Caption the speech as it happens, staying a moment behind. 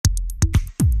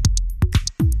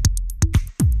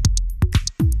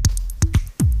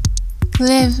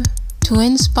Live to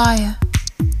inspire.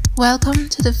 Welcome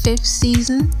to the 5th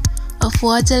season of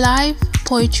Words Alive,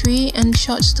 Poetry and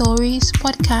Short Stories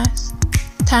podcast.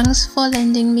 Thanks for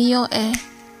lending me your ear,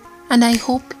 and I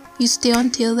hope you stay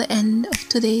until the end of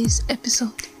today's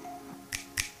episode.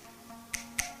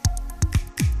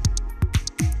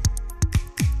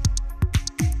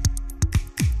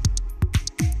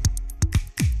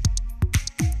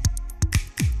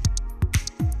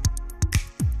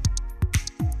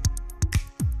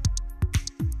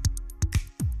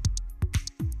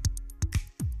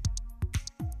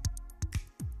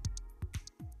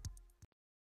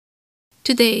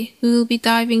 Today, we will be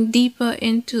diving deeper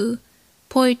into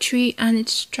poetry and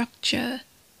its structure.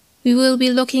 We will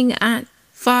be looking at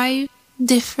 5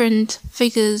 different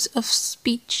figures of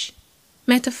speech: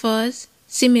 metaphors,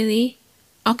 simile,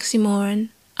 oxymoron,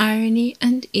 irony,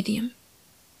 and idiom.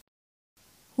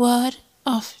 Word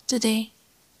of the day.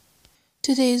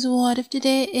 Today's word of the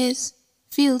day is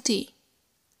fealty.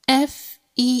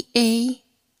 Fealty.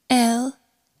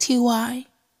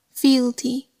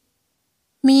 Fealty.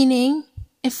 Meaning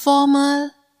a formal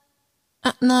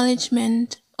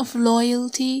acknowledgement of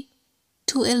loyalty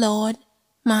to a lord,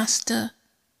 master,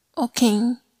 or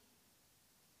king.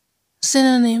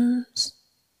 Synonyms: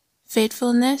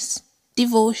 faithfulness,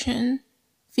 devotion,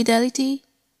 fidelity,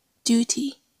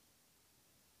 duty.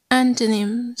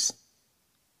 Antonyms: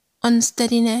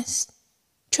 unsteadiness,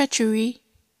 treachery,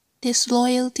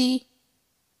 disloyalty,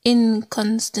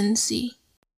 inconstancy.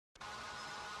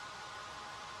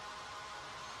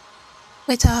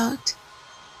 Without.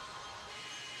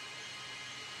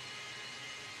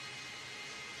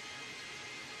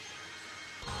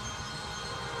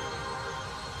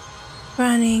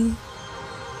 Running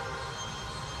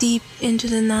deep into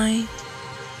the night,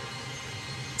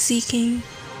 seeking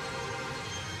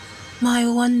my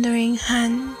wandering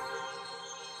hand,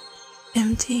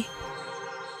 empty,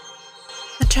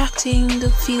 attracting the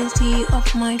fealty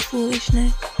of my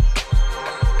foolishness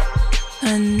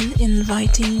and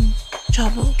inviting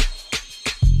trouble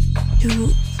to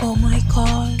root for my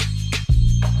cause,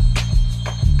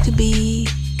 to be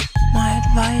my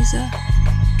advisor.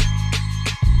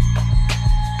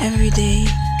 Every day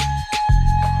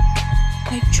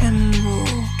I tremble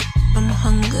from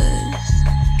hunger's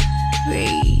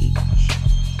rage.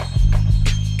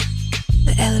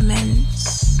 The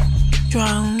elements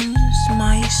drowns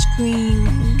my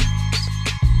screams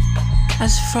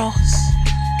as frost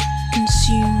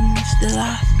consumes the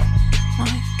last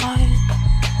my fire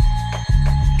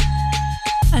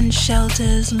and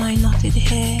shelters my knotted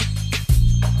hair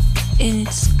in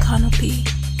its canopy.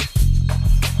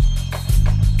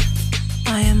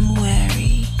 I am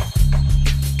weary,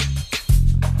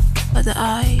 but the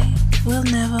eye will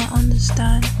never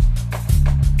understand,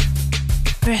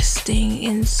 resting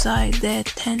inside their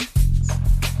tents,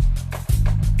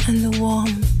 and the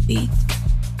warm feet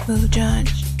will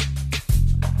judge.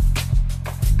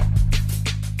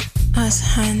 As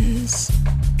hands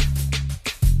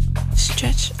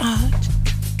stretch out,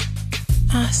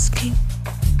 asking,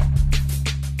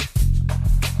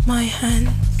 my hands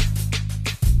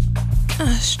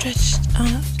are stretched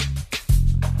out,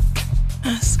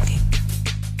 asking.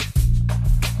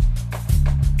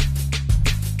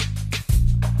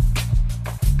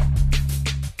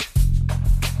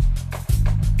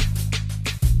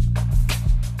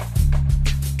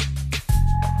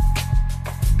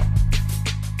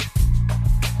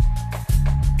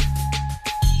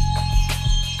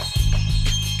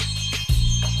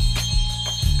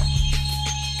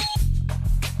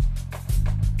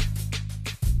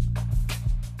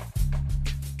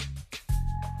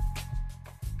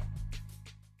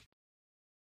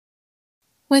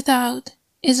 Without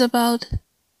is about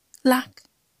lack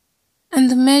and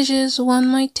the measures one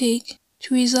might take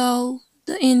to resolve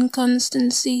the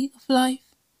inconstancy of life.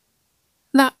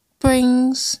 That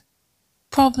brings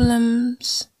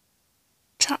problems,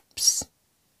 traps,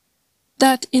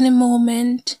 that in a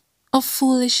moment of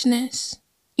foolishness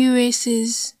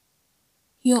erases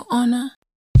your honor.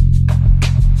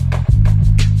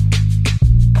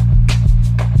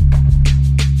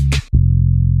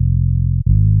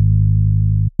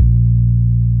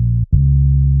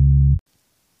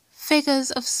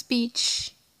 Figures of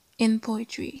speech in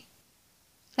poetry.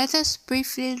 Let us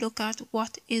briefly look at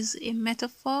what is a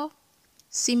metaphor,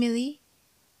 simile,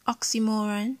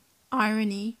 oxymoron,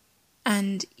 irony,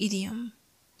 and idiom.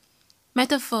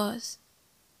 Metaphors.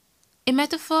 A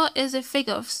metaphor is a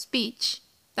figure of speech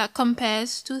that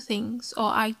compares two things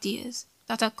or ideas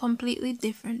that are completely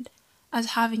different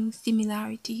as having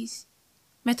similarities.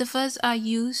 Metaphors are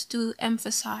used to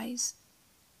emphasize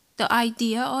the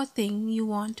idea or thing you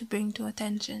want to bring to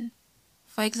attention.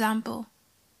 For example,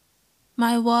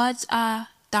 my words are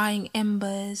dying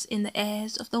embers in the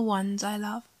ears of the ones I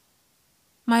love.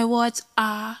 My words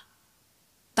are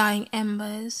dying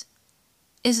embers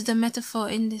is the metaphor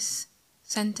in this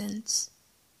sentence.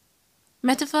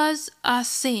 Metaphors are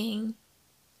saying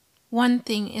one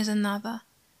thing is another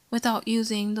without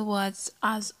using the words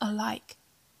as alike,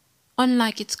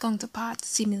 unlike its counterpart,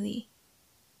 simile.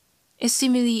 A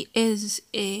simile is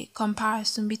a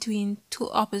comparison between two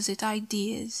opposite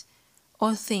ideas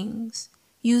or things,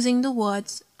 using the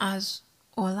words as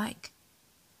or like.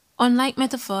 Unlike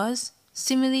metaphors,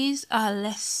 similes are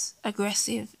less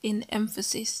aggressive in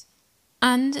emphasis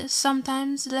and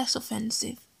sometimes less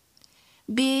offensive.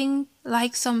 Being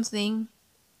like something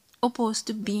opposed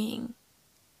to being.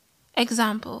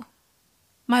 Example,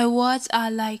 my words are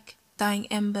like dying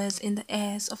embers in the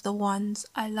ears of the ones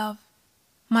I love.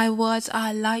 My words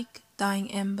are like dying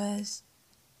embers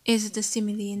is the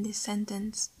simile in this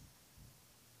sentence.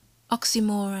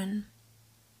 Oxymoron.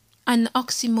 An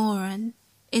oxymoron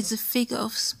is a figure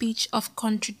of speech of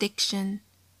contradiction.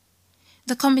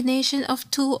 The combination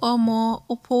of two or more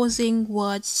opposing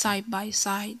words side by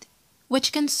side,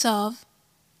 which can serve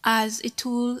as a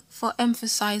tool for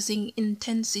emphasizing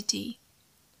intensity,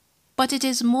 but it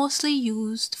is mostly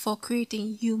used for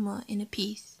creating humor in a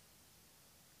piece.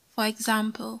 For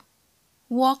example,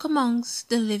 walk amongst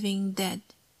the living dead.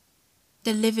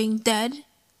 The living dead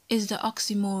is the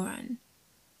oxymoron,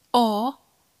 or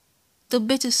the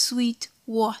bittersweet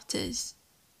waters.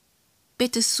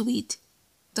 Bittersweet,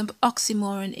 the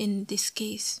oxymoron in this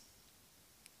case.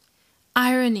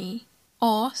 Irony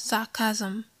or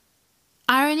sarcasm.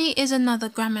 Irony is another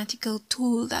grammatical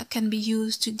tool that can be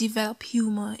used to develop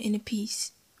humor in a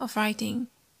piece of writing.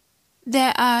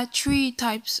 There are three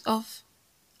types of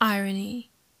irony: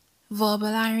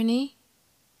 verbal irony,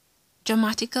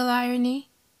 dramatical irony,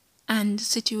 and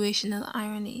situational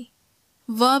irony.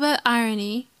 Verbal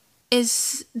irony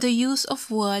is the use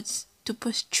of words to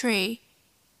portray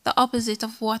the opposite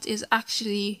of what is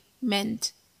actually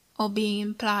meant or being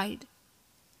implied.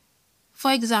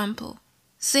 For example,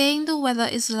 saying the weather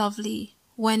is lovely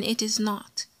when it is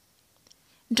not.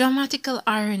 Dramatical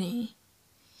irony.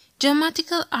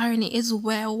 Dramatical irony is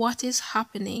where what is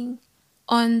happening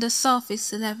on the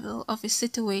surface level of a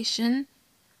situation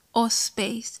or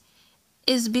space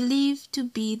is believed to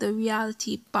be the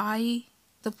reality by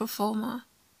the performer,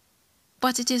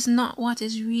 but it is not what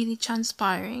is really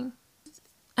transpiring,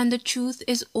 and the truth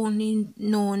is only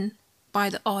known by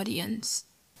the audience.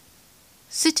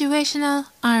 Situational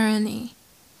irony.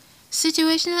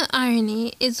 Situational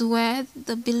irony is where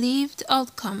the believed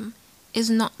outcome is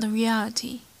not the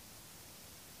reality.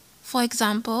 For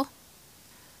example,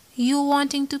 you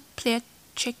wanting to play a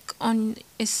trick on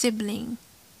a sibling,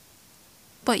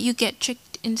 but you get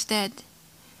tricked instead.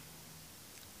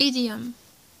 Idiom.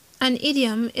 An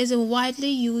idiom is a widely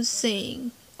used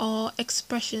saying or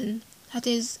expression that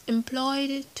is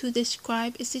employed to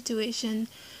describe a situation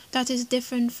that is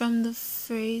different from the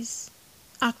phrase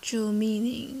actual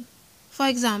meaning. For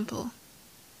example,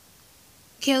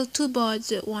 kill two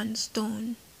birds with one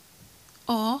stone,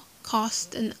 or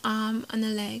cost an arm and a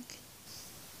leg.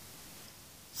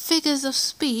 Figures of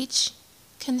speech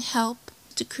can help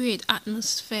to create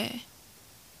atmosphere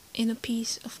in a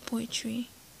piece of poetry.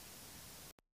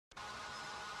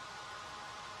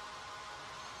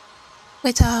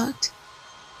 Without.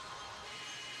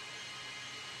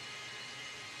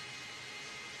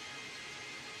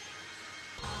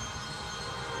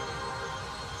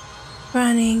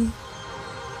 Running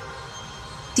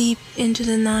deep into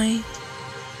the night,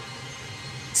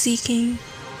 seeking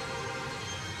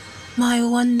my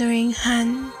wandering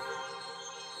hand,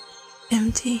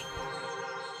 empty,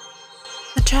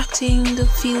 attracting the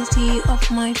fealty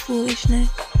of my foolishness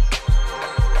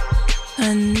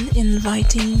and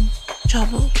inviting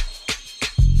trouble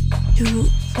to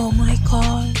root for my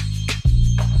cause,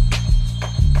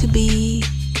 to be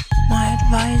my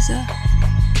advisor.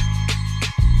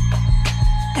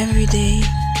 Every day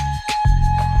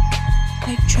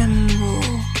I tremble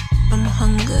from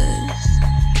hunger's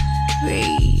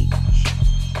rage.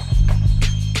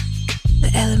 The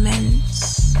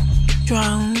elements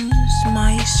drowns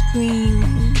my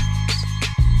screams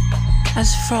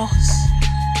as frost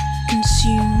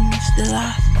consumes the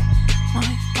last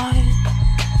my fire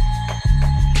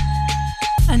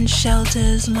and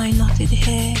shelters my knotted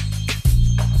hair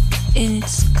in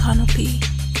its canopy.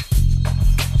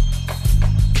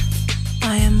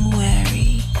 I am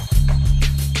weary,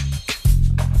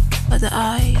 but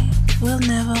I will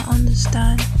never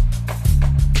understand.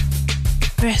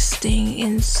 resting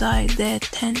inside their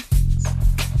tents,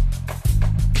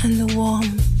 and the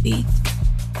warm feet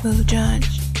will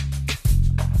judge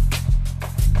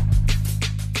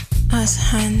as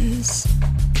hands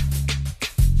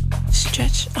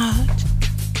stretch out,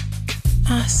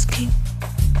 asking.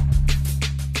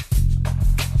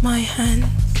 My hands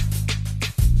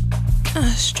are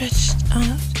stretched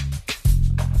out,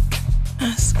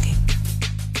 asking.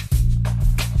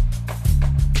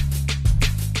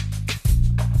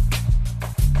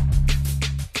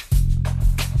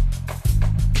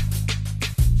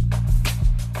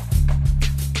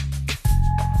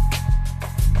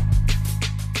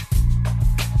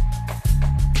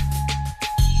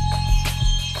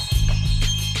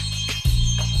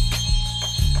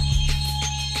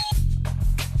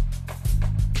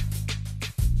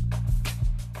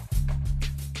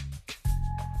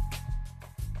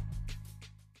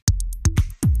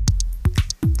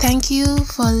 Thank you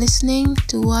for listening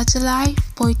to Words Alive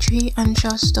Poetry and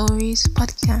Short Stories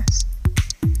podcast.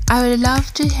 I would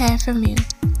love to hear from you,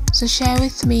 so share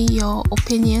with me your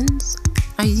opinions,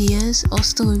 ideas, or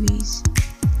stories.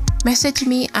 Message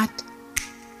me at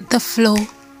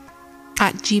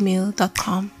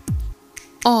theflow@gmail.com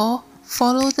or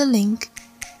follow the link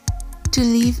to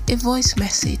leave a voice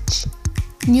message.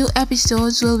 New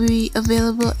episodes will be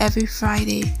available every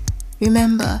Friday.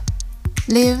 Remember,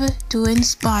 live to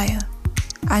inspire.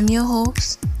 I'm your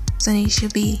host, Zanisha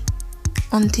B.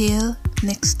 Until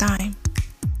next time.